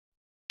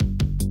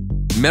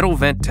Metal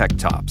vent tech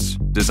tops,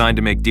 designed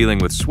to make dealing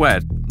with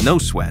sweat no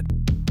sweat.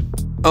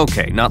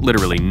 Okay, not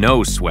literally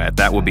no sweat,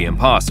 that would be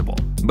impossible,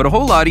 but a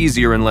whole lot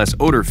easier and less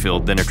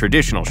odor-filled than a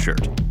traditional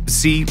shirt.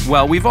 See,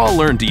 while we've all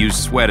learned to use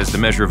sweat as the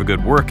measure of a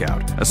good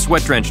workout, a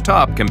sweat-drenched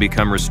top can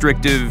become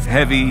restrictive,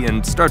 heavy,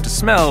 and start to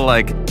smell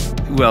like,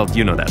 well,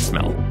 you know that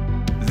smell.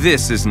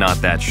 This is not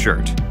that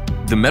shirt.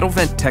 The Metal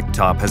Vent Tech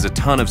Top has a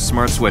ton of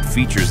Smart Sweat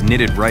features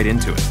knitted right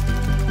into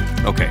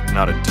it. Okay,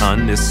 not a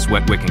ton, this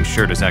sweat-wicking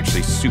shirt is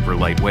actually super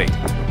lightweight.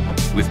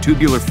 With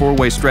tubular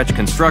four-way stretch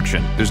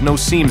construction, there's no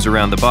seams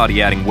around the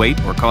body adding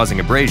weight or causing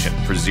abrasion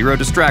for zero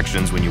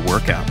distractions when you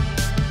work out.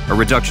 A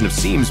reduction of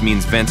seams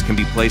means vents can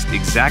be placed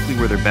exactly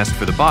where they're best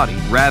for the body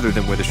rather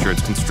than where the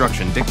shirt's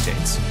construction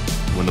dictates.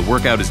 When the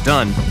workout is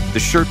done, the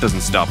shirt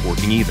doesn't stop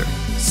working either.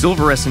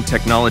 Silverescent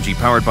technology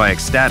powered by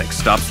Ecstatic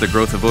stops the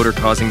growth of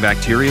odor-causing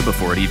bacteria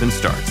before it even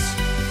starts.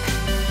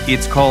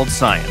 It's called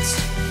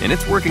science, and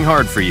it's working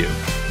hard for you.